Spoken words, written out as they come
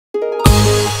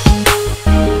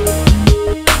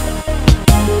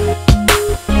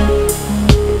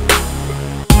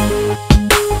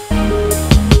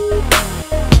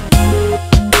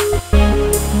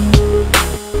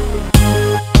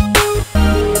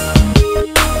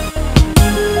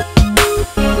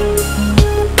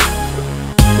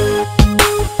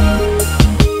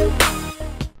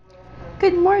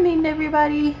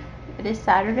everybody. It is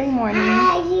Saturday morning.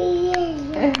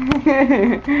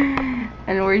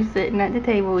 And we're sitting at the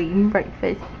table eating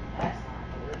breakfast.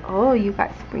 Oh, you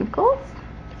got sprinkles?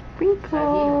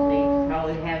 Sprinkles.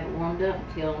 Probably haven't warmed up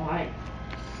until like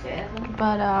 7.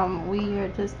 But we are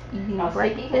just eating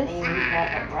breakfast.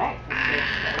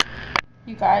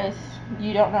 You guys,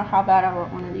 you don't know how bad I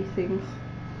want one of these things.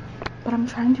 But I'm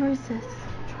trying to resist.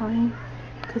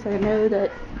 Because I know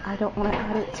that I don't want to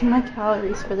add it to my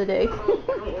calories for the day.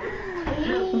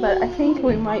 But I think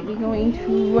we might be going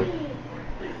to,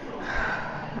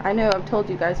 I know I've told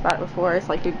you guys about it before, it's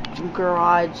like a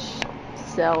garage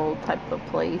sale type of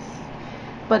place.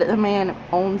 But the man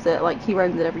owns it, like he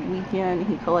runs it every weekend,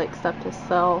 he collects stuff to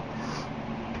sell.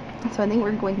 So I think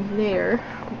we're going there,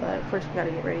 but first we gotta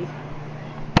get ready.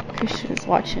 Christian's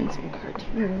watching some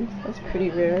cartoons, that's pretty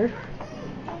rare.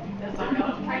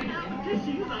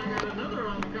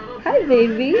 Hi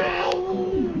baby.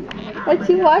 What's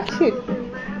he watching?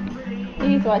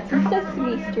 He's watching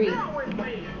Sesame Street.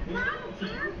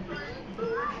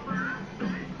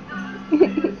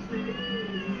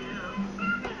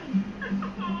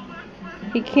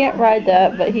 He can't ride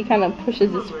that, but he kind of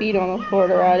pushes his feet on the floor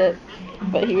to ride it.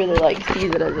 But he really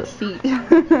sees it as a seat.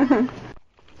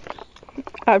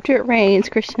 After it rains,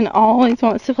 Christian always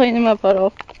wants to play in the mud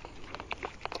puddle.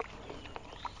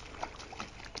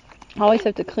 I always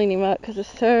have to clean him up because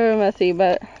it's so messy,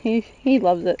 but he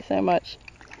loves it so much.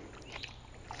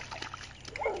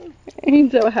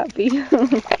 He's so happy.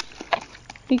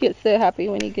 He gets so happy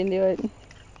when he can do it.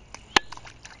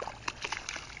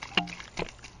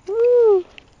 Woo!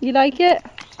 You like it?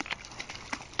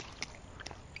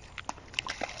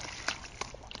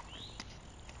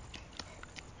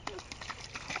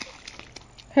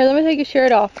 Here, let me take your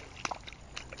shirt off.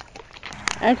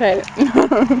 Okay.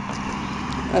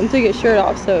 I'm taking his shirt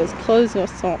off so his clothes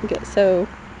don't get so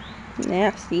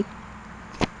nasty.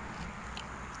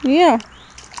 Yeah.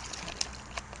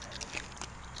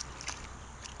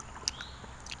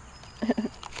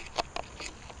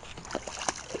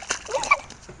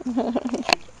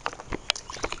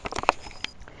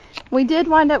 We did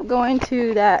wind up going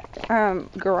to that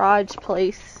garage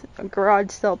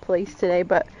sale place today,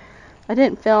 but I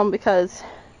didn't film because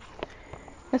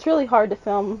it's really hard to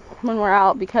film when we're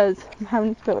out because I'm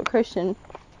having to go with Christian.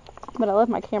 But I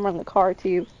left my camera in the car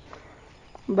too.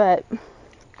 But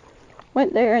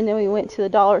went there and then we went to the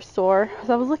dollar store because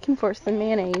I was looking for some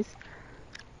mayonnaise.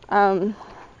 I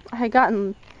had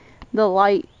gotten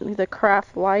the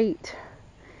Kraft Light,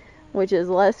 which is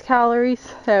less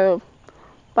calories, so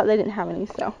but they didn't have any,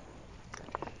 so.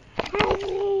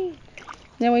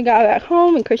 Then we got back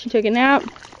home and Christian took a nap.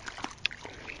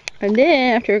 And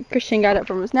then after Christian got up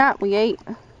from his nap, we ate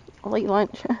a late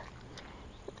lunch.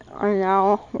 And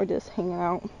now we're just hanging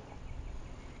out.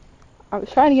 I was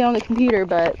trying to get on the computer,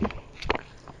 but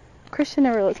Christian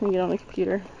never lets me get on the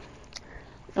computer.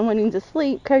 And when he's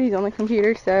asleep, Cody's on the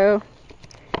computer, so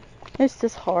it's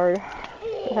just hard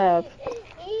to have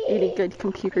any good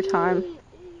computer time.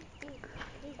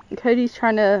 And Cody's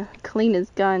trying to clean his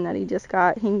gun that he just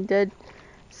got.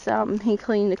 He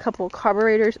cleaned a couple of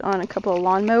carburetors on a couple of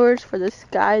lawnmowers for this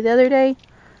guy the other day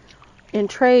in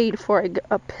trade for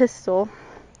a pistol.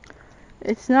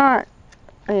 It's not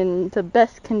in the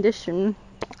best condition,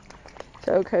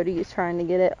 so Cody is trying to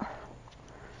get it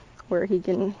where he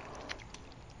can,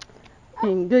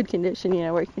 in good condition, you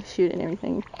know, where he can shoot and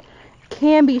everything.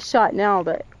 Can be shot now,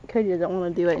 but Cody doesn't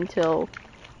want to do it until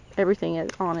everything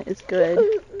on it is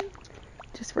good,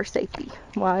 just for safety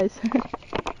wise.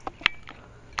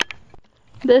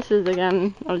 This is the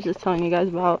gun I was just telling you guys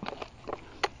about.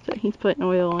 So he's putting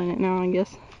oil in it now, I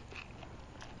guess.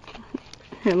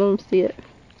 Here, let him see it.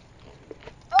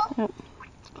 Yep.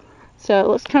 So it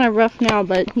looks kind of rough now,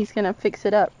 but he's going to fix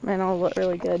it up and it'll look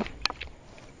really good.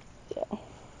 So.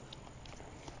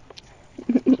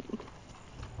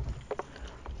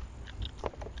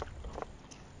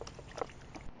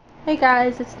 Hey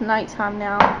guys, it's nighttime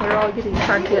now. We're all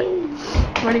trying to get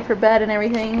ready for bed and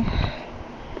everything.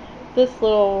 This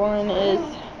little one is,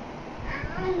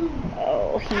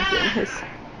 he's getting his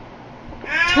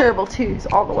terrible twos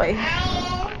all the way.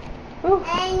 Ooh,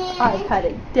 I've had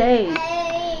a day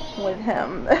with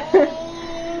him.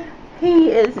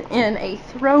 He is in a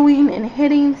throwing and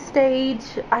hitting stage.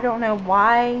 I don't know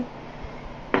why,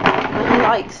 but he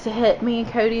likes to hit me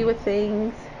and Cody with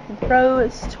things and throw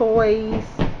his toys.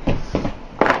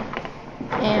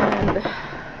 And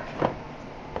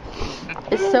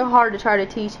it's so hard to try to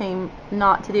teach him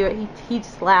not to do it. He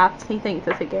just laughs. He thinks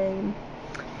it's a game.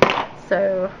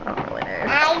 So, I don't really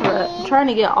know. But I'm trying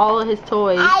to get all of his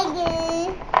toys.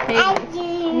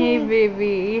 Hey,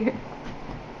 baby.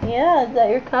 Yeah, is that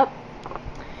your cup?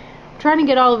 I'm trying to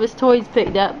get all of his toys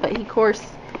picked up, but of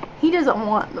course, he doesn't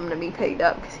want them to be picked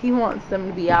up because he wants them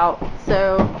to be out.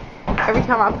 So every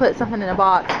time I put something in a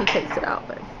box, he takes it out.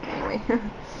 But anyway,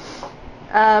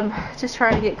 just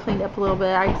trying to get cleaned up a little bit.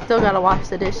 I still gotta wash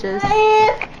the dishes,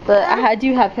 but I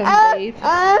do have him bathe.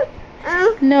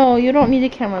 No, you don't need a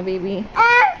camera, baby.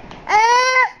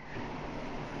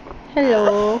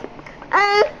 Hello.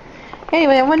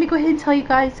 Anyway, I wanted to go ahead and tell you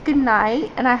guys good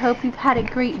night, and I hope you've had a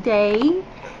great day,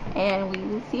 and we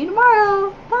will see you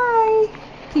tomorrow. Bye.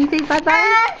 Can you say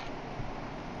bye-bye?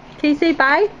 Can you say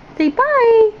bye? Say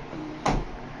bye.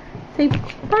 Say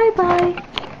bye-bye.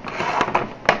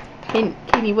 Can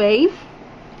you wave?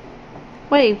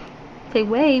 Wave. Say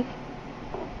wave.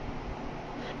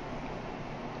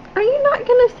 Are you not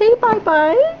gonna say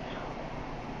bye-bye?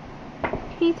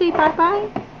 Can you say bye-bye?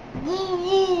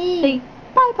 Say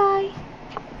bye-bye.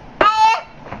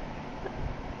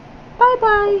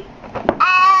 Bye-bye.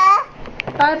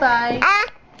 Bye-bye.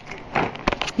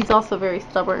 He's also very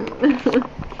stubborn.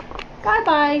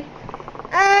 Bye-bye.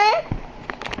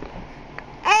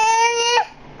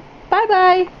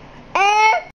 Bye-bye.